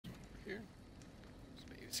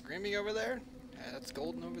screaming over there. That's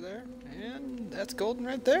golden over there. And that's golden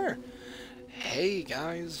right there. Hey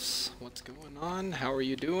guys, what's going on? How are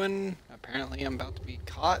you doing? Apparently I'm about to be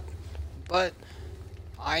caught, but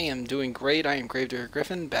I am doing great. I am Gravedigger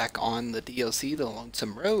Griffin back on the DLC, the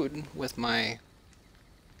Lonesome Road, with my...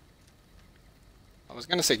 I was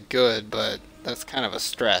gonna say good, but that's kind of a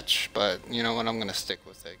stretch, but you know what, I'm gonna stick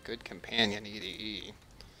with it. Good companion, EDE.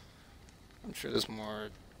 I'm sure there's more,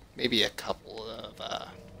 maybe a couple of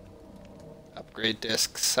upgrade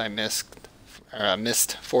discs I missed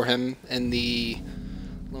for him in the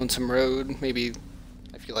Lonesome Road. Maybe,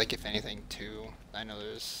 I feel like if anything, 2. I know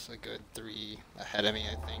there's a good 3 ahead of me,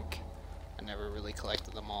 I think. I never really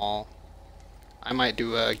collected them all. I might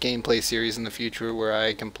do a gameplay series in the future where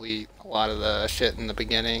I complete a lot of the shit in the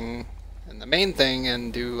beginning and the main thing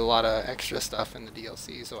and do a lot of extra stuff in the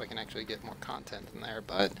DLC so I can actually get more content in there,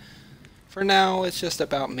 but for now it's just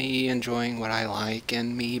about me enjoying what I like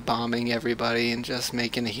and me bombing everybody and just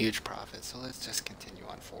making a huge profit. So let's just continue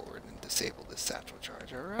on forward and disable this satchel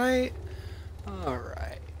charge, alright?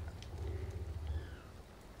 Alright.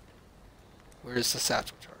 Where's the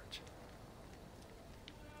satchel charge?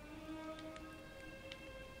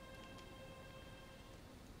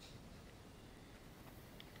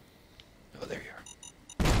 Oh, there you are.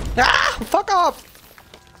 Ah! Fuck off!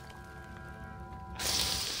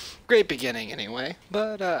 Great beginning anyway,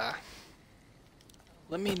 but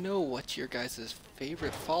let me know what your guys'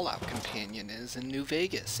 favorite Fallout companion is in New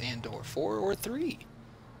Vegas, and or 4 or 3.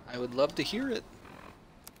 I would love to hear it.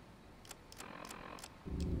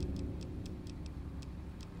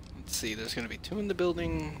 Let's see, there's going to be 2 in the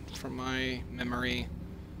building from my memory.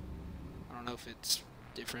 I don't know if it's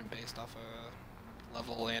different based off a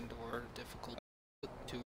level and or difficulty.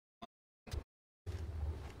 2.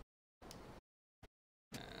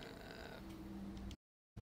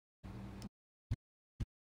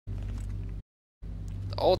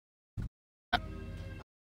 All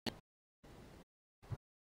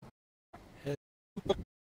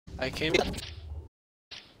I came.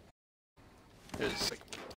 There's like,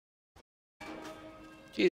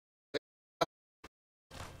 geez.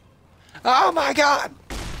 Oh my god!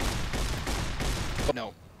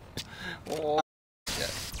 No. Oh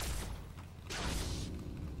shit.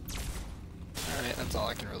 Alright, that's all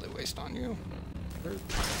I can really waste on you.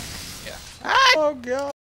 Yeah. Ah! Oh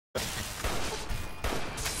god!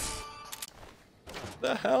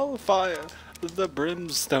 The hellfire, the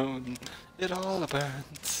brimstone, it all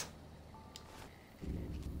burns.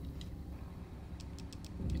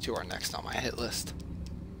 You 2 are next on my hit list.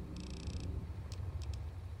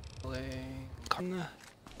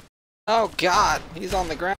 Oh god, he's on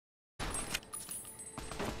the ground. I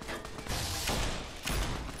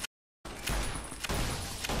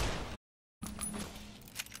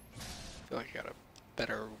feel like I got a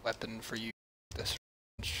better weapon for you this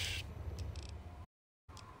range.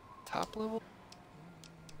 Top level?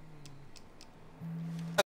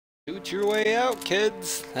 Shoot your way out,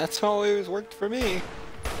 kids. That's always worked for me.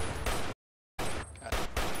 God.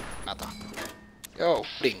 Mata. Yo,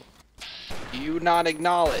 ding. Do you not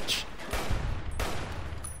acknowledge?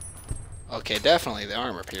 Okay, definitely the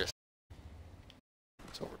armor pierce.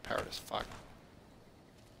 It's overpowered as fuck.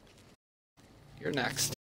 You're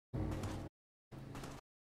next.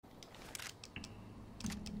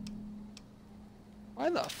 Why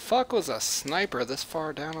the fuck was a sniper this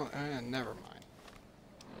far down? Never mind.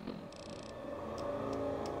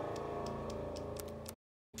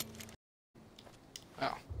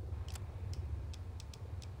 Oh.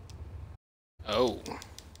 Oh.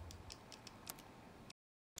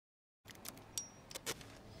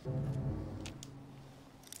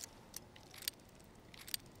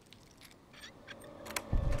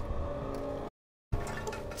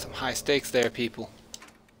 Some high stakes there, people.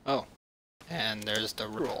 Oh. And there's the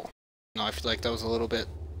roll. No, I feel like that was a little bit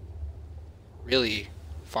really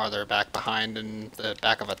farther back behind in the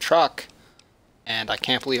back of a truck. And I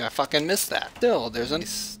can't believe I fucking missed that. Still, there's a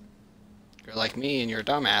nice... You're like me and you're a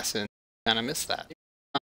dumbass and kind of missed that.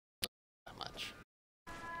 That much.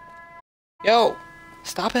 Yo!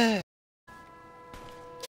 Stop it!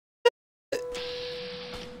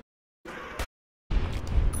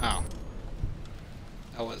 Oh.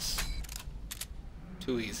 That was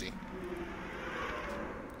too easy.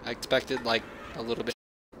 I expected like a little bit,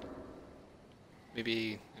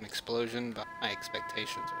 maybe an explosion, but my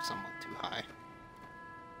expectations are somewhat too high.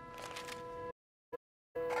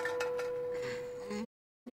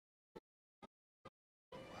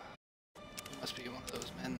 Must be one of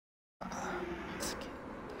those men.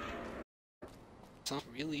 It's not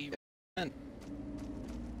really men.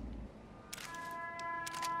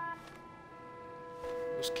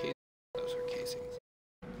 those casings? Those are casings.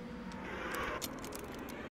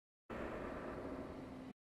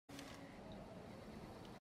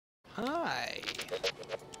 Hi.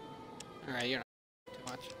 Alright, you're not too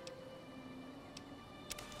much.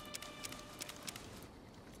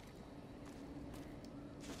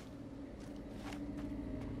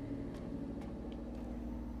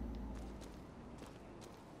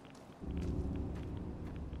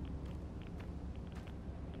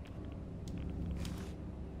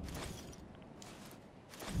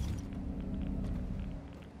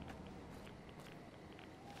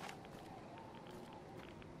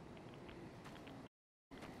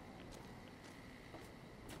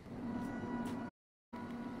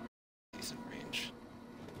 Decent range.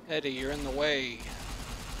 Eddie, you're in the way.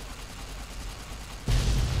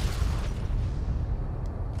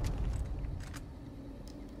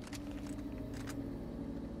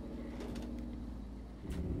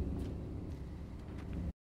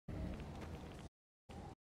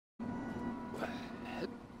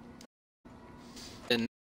 In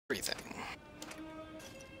everything.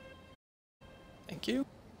 Thank you.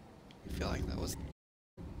 I feel like that was.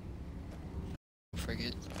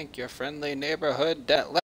 Forget. Thank your friendly neighborhood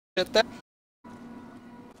that left at that.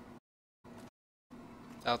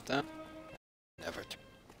 Out there. Never.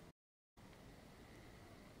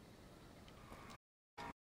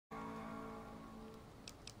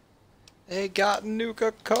 They got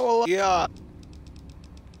Nuka-Cola. Yeah.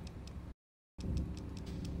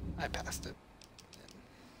 I passed it.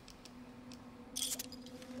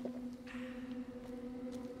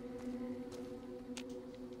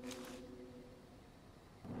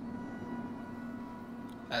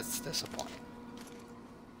 That's disappointing.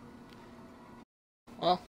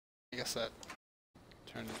 Well, I guess that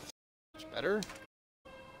turned into much better.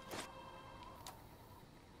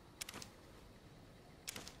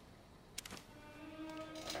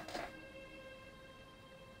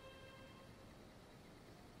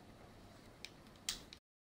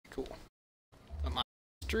 Cool. But my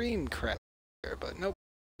stream crap there, but nope.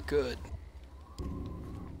 Good.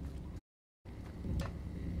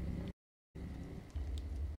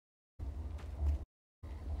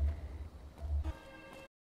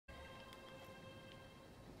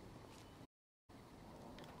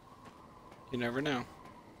 You never know.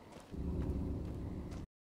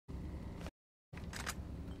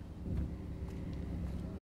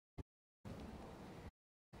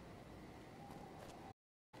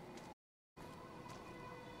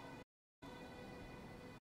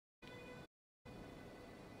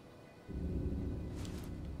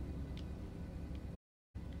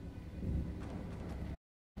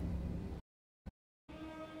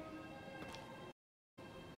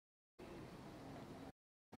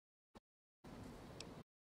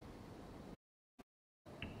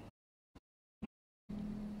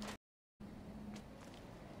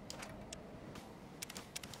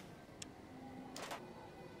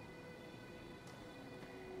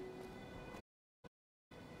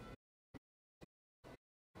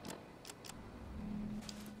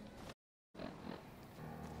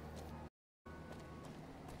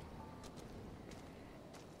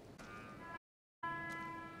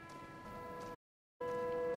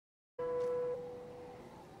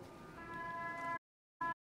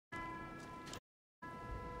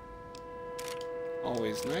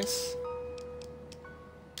 Always nice.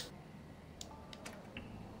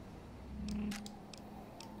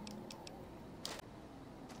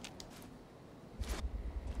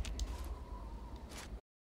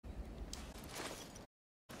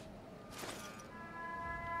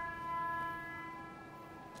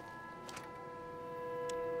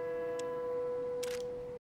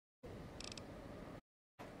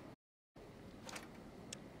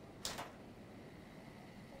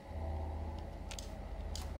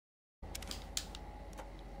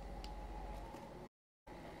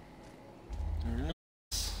 Alright.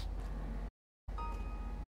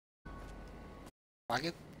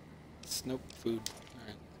 Rocket? Nope, food.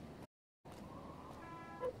 Alright.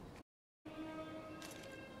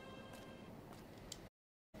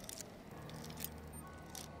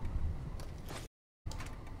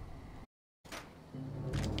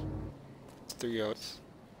 It's 3 hours.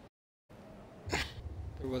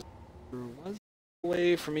 There was a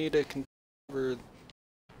way for me to cover.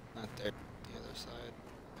 Not there. The other side.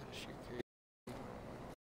 Finish your create.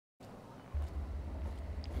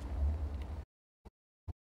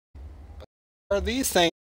 What are these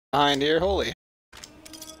things behind here? Holy.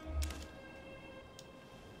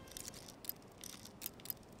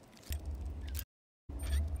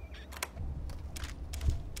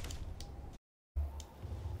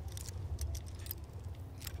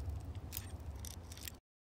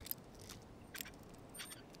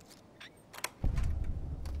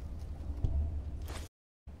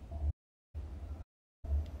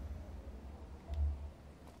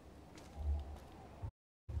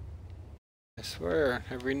 I swear,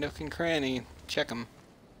 every nook and cranny, check 'em.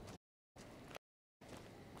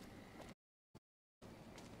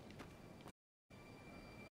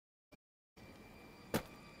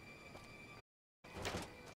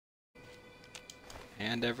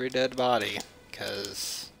 And every dead body,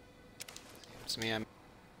 because it's me. I'm.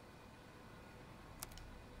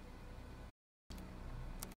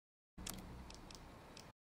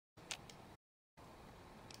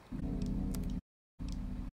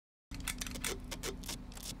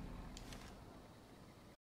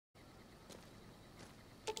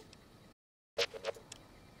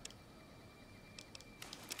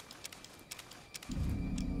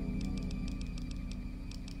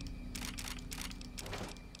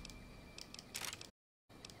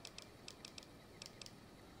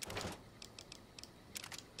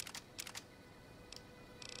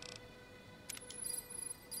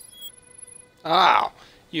 Oh,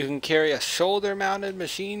 you can carry a shoulder-mounted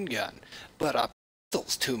machine gun, but a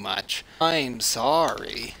pistol's too much. I'm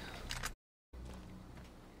sorry.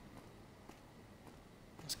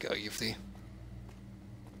 Let's go, Yuffie.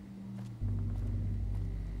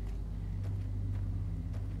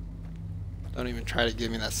 Don't even try to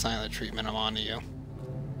give me that silent treatment. I'm on to you.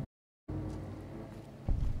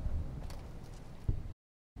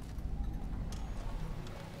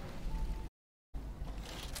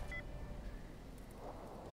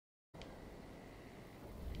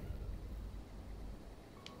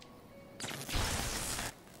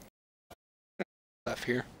 Stuff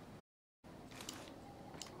here.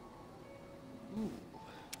 Ooh.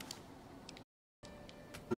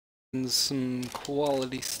 And some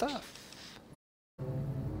quality stuff.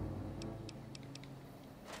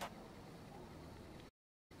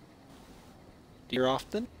 Deer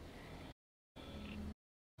often?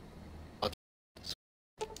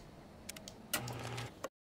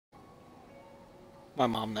 My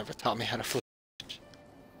mom never taught me how to flip.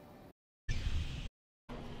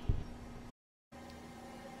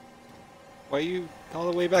 Why are you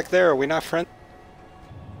all the way back there? Are we not friends?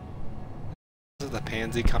 This is the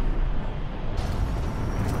pansy come.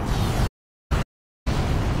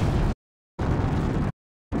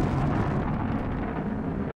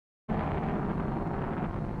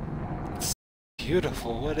 It's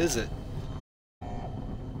beautiful. What is it? A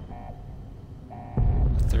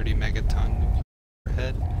 30 megaton nuclear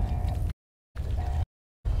head.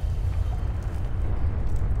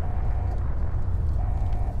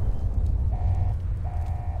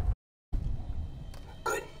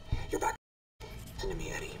 Good. You're back. Listen to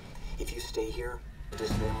me, Eddie. If you stay here,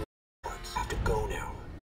 this family have to go now.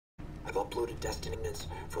 I've uploaded destinations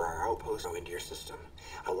for our outpost into your system.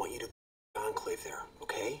 I want you to enclave there,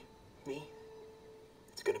 okay? Me?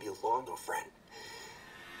 It's gonna be a long though, friend.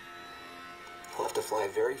 We'll have to fly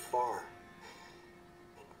very far.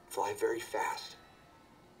 And fly very fast.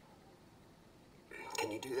 Can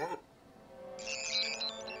you do that?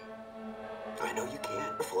 I know you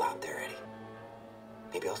can. Careful out there, Eddie.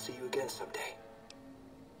 Maybe I'll see you again someday.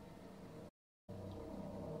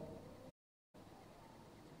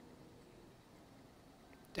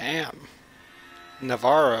 Damn.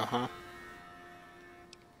 Navarro, huh?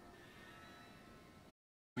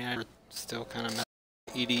 I mean, I'm still kind of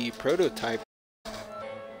ED prototype.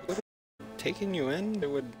 Would have taken you in? They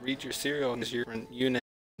would read your serial as your unit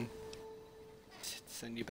and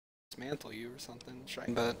send you back, dismantle you or something.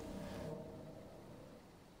 But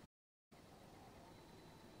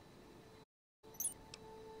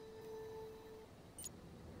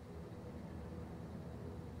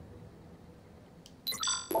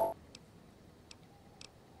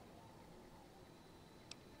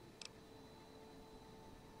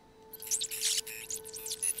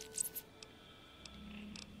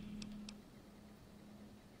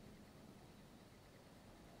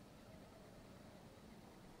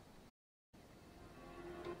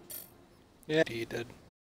yeah, he did.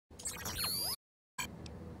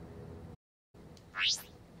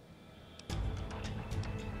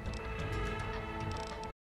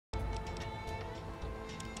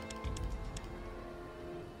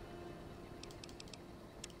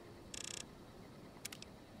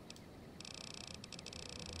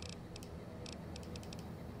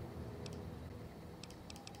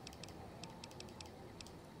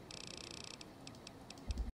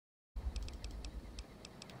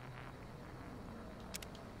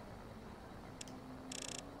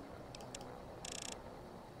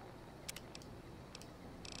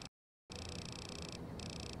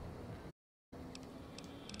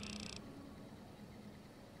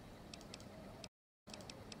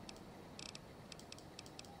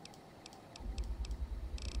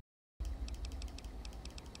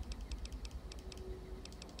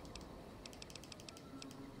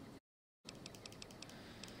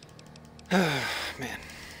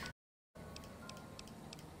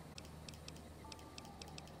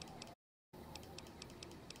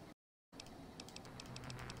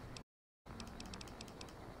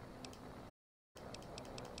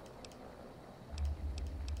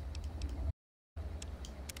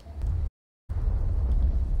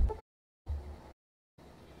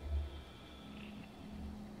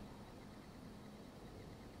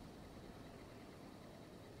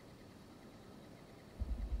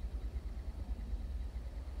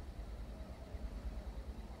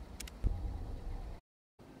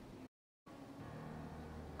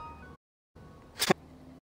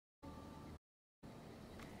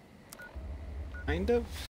 Kind of.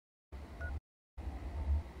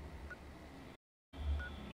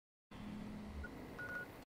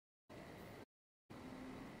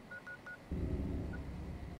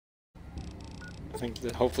 I think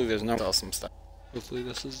that hopefully there's no some stuff. Hopefully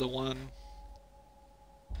this is the one.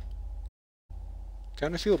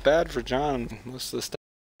 Kind of feel bad for John. Most of the stuff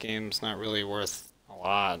in the game's not really worth a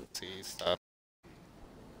lot. See stuff.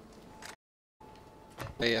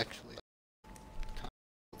 They actually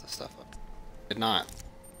put the stuff up. Did not.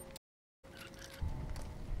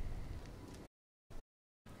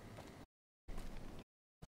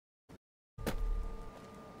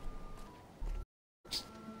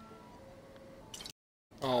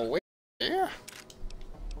 Oh wait, yeah.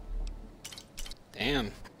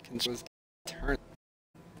 Damn, can just turn.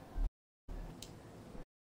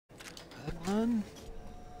 That one.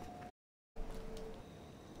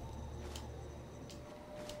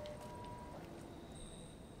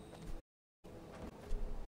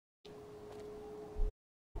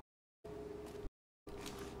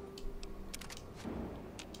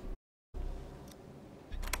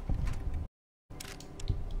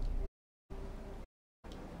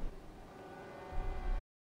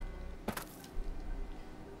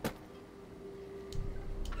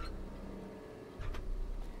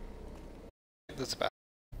 That's about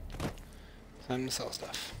time to sell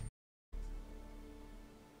stuff.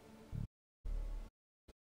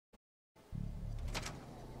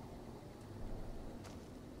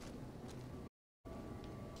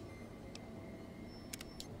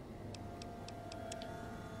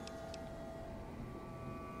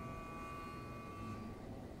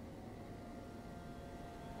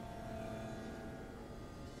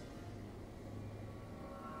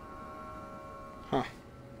 Huh.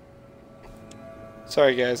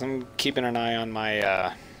 Sorry guys, I'm keeping an eye on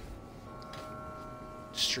my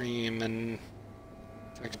stream, and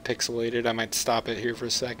if I can pixelate it, I might stop it here for a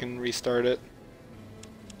second, restart it.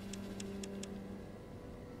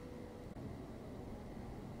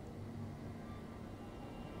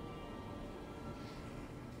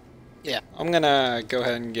 Yeah, I'm gonna go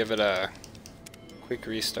ahead and give it a quick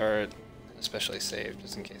restart, especially save,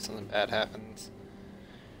 just in case something bad happens.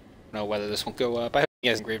 I don't know whether this will go up. I hope you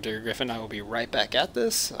guys Gravedigger Griffin. I will be right back at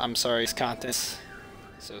this. I'm sorry, it's content.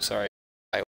 So sorry.